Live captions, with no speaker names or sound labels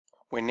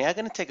We're now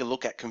going to take a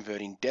look at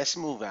converting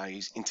decimal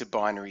values into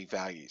binary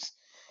values.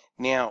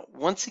 Now,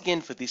 once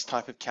again, for this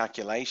type of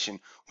calculation,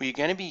 we're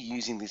going to be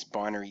using this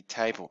binary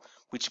table,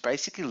 which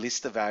basically lists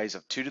the values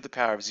of 2 to the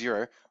power of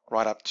 0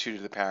 right up 2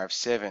 to the power of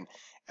 7.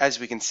 As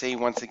we can see,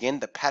 once again,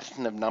 the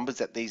pattern of numbers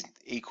that these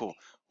equal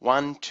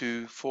 1,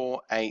 2,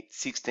 4, 8,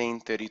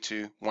 16,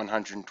 32,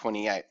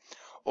 128.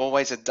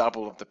 Always a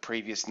double of the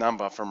previous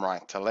number from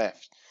right to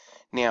left.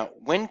 Now,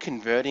 when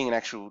converting an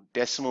actual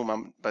decimal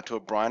number to a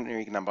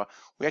binary number,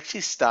 we're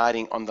actually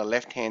starting on the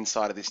left-hand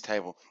side of this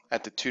table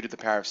at the 2 to the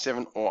power of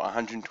 7 or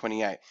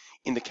 128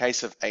 in the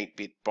case of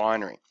 8-bit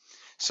binary.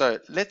 So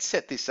let's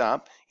set this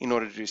up in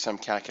order to do some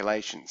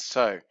calculations.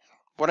 So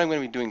what I'm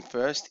going to be doing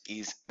first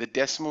is the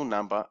decimal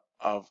number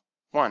of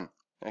 1,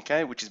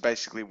 okay, which is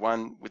basically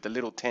 1 with a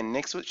little 10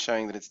 next to it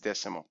showing that it's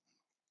decimal.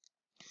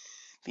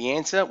 The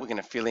answer we're going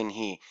to fill in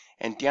here,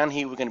 and down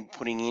here we're going to be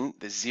putting in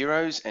the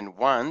zeros and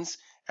ones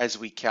as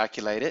we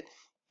calculate it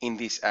in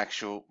this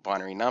actual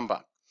binary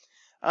number.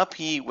 Up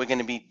here we're going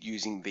to be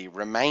using the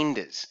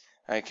remainders.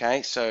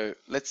 Okay, so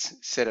let's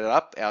set it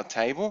up, our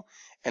table,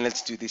 and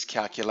let's do this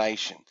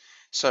calculation.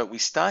 So we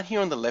start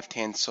here on the left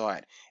hand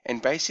side,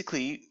 and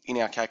basically in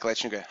our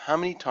calculation we go, how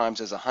many times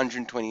does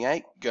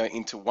 128 go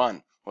into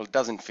 1? Well, it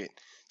doesn't fit,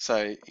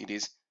 so it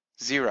is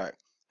 0.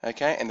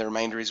 Okay, and the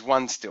remainder is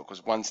 1 still,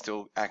 because 1's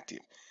still active.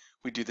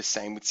 We do the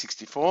same with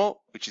 64,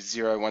 which is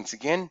 0 once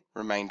again,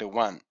 remainder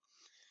 1.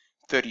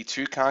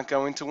 32 can't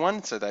go into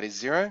 1, so that is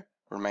 0,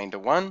 remainder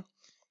 1.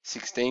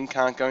 16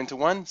 can't go into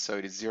 1, so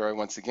it is 0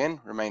 once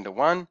again, remainder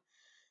 1.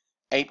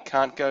 8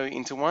 can't go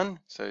into 1,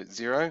 so it's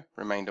 0,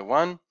 remainder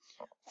 1.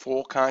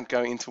 4 can't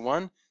go into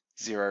 1,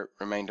 0,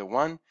 remainder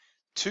 1.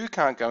 2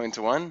 can't go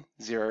into 1,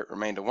 0,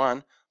 remainder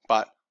 1,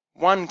 but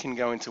 1 can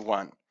go into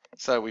 1.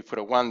 So we put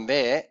a 1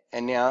 there,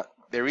 and now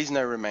there is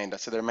no remainder,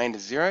 so the remainder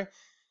is 0.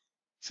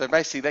 So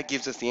basically that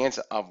gives us the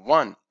answer of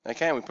 1,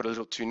 okay, and we put a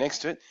little 2 next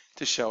to it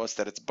to show us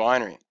that it's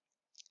binary.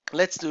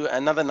 Let's do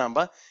another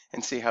number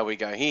and see how we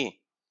go here.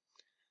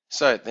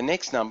 So the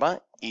next number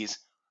is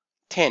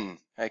 10,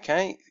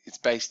 okay? It's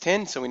base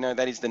 10, so we know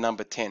that is the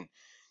number 10.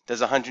 Does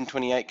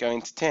 128 go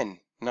into 10?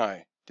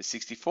 No. Does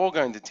 64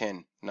 go into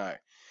 10? No.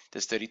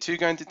 Does 32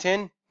 go into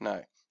 10?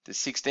 No. Does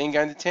 16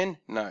 go into 10?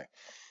 No.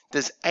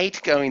 Does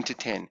 8 go into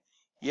 10?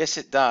 Yes,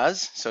 it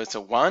does. So it's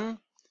a 1,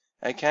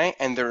 okay?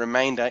 And the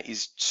remainder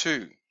is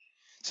 2.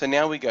 So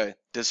now we go,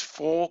 does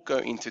 4 go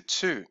into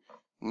 2?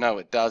 No,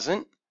 it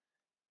doesn't.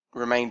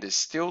 Remainder is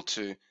still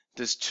 2.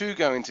 Does 2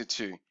 go into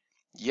 2?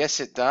 Yes,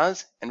 it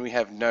does, and we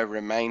have no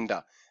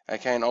remainder.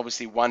 Okay, and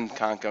obviously 1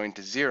 can't go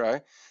into 0,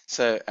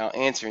 so our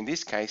answer in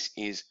this case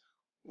is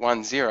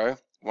 1010,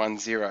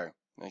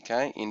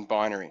 okay, in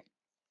binary.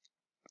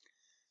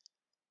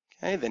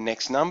 Okay, the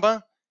next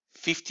number,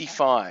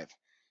 55.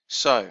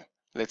 So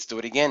let's do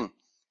it again.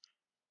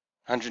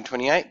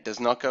 128 does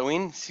not go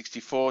in,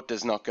 64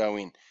 does not go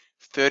in,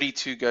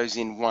 32 goes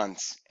in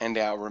once, and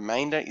our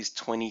remainder is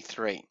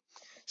 23.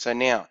 So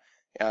now,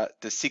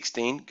 does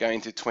 16 go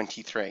into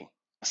 23?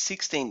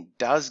 16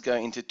 does go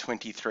into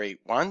 23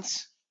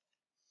 once,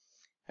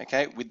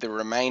 okay, with the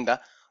remainder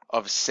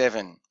of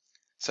 7.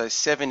 So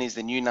 7 is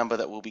the new number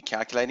that we'll be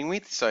calculating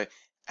with. So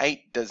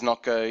 8 does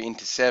not go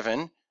into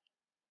 7,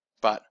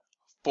 but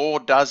 4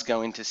 does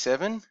go into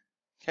 7,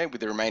 okay,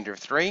 with the remainder of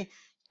 3.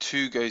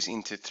 2 goes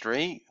into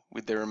 3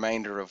 with the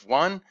remainder of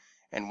 1,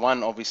 and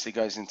 1 obviously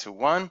goes into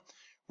 1,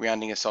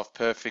 rounding us off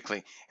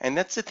perfectly. And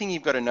that's the thing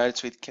you've got to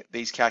notice with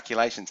these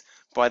calculations.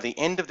 By the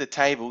end of the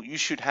table, you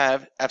should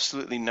have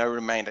absolutely no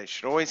remainder. You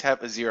should always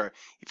have a 0.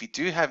 If you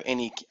do have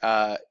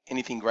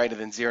anything greater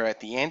than 0 at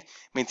the end, it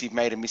means you've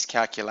made a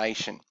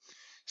miscalculation.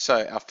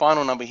 So our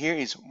final number here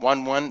is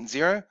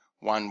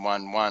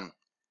 110111.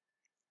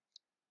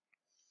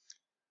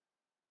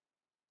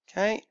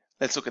 Okay,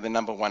 let's look at the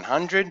number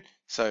 100.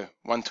 So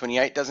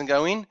 128 doesn't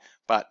go in,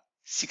 but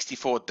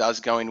 64 does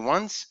go in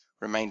once,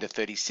 remainder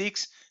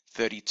 36.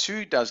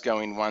 32 does go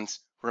in once,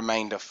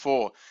 remainder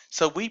 4.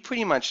 So we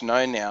pretty much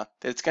know now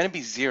that it's going to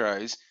be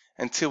zeros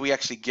until we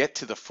actually get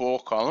to the 4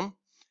 column,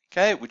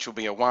 okay, which will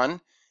be a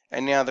 1,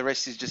 and now the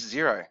rest is just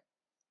 0.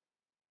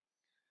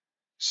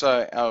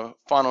 So our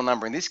final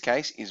number in this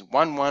case is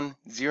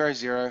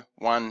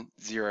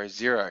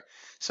 1100100.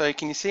 So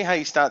can you see how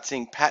you start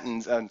seeing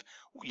patterns of,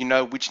 you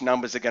know, which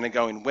numbers are going to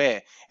go in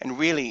where? And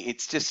really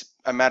it's just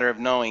a matter of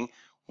knowing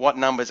what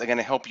numbers are going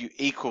to help you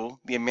equal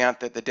the amount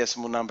that the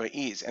decimal number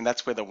is, and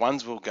that's where the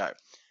ones will go.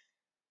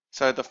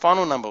 So the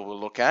final number we'll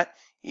look at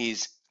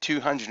is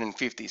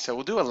 250. So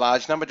we'll do a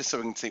large number just so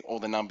we can see all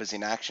the numbers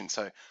in action.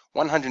 So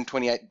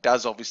 128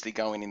 does obviously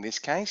go in this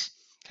case.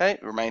 Okay,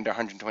 remainder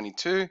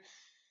 122.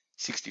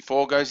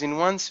 64 goes in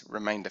once,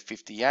 remainder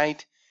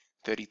 58.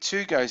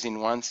 32 goes in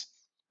once,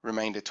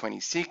 remainder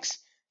 26.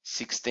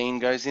 16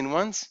 goes in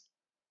once,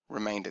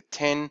 remainder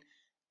 10.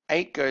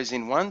 8 goes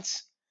in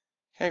once,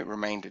 okay,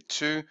 remainder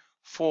 2.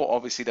 4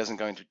 obviously doesn't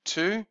go into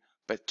 2,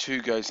 but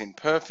 2 goes in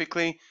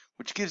perfectly,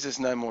 which gives us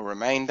no more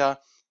remainder,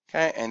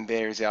 okay, and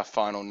there is our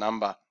final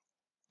number.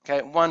 Okay,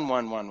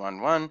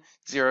 11111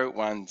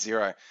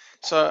 010.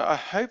 So I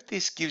hope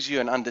this gives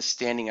you an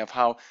understanding of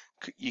how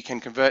you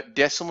can convert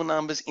decimal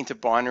numbers into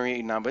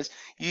binary numbers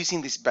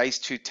using this base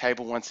 2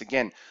 table once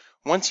again.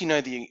 Once you know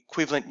the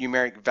equivalent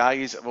numeric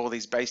values of all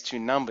these base 2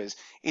 numbers,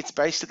 it's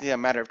basically a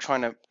matter of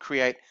trying to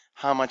create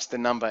how much the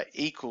number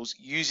equals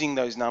using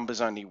those numbers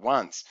only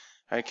once.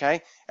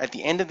 Okay, at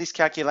the end of this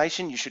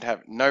calculation, you should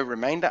have no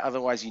remainder,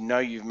 otherwise you know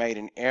you've made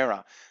an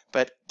error.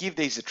 But give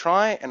these a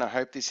try, and I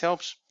hope this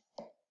helps.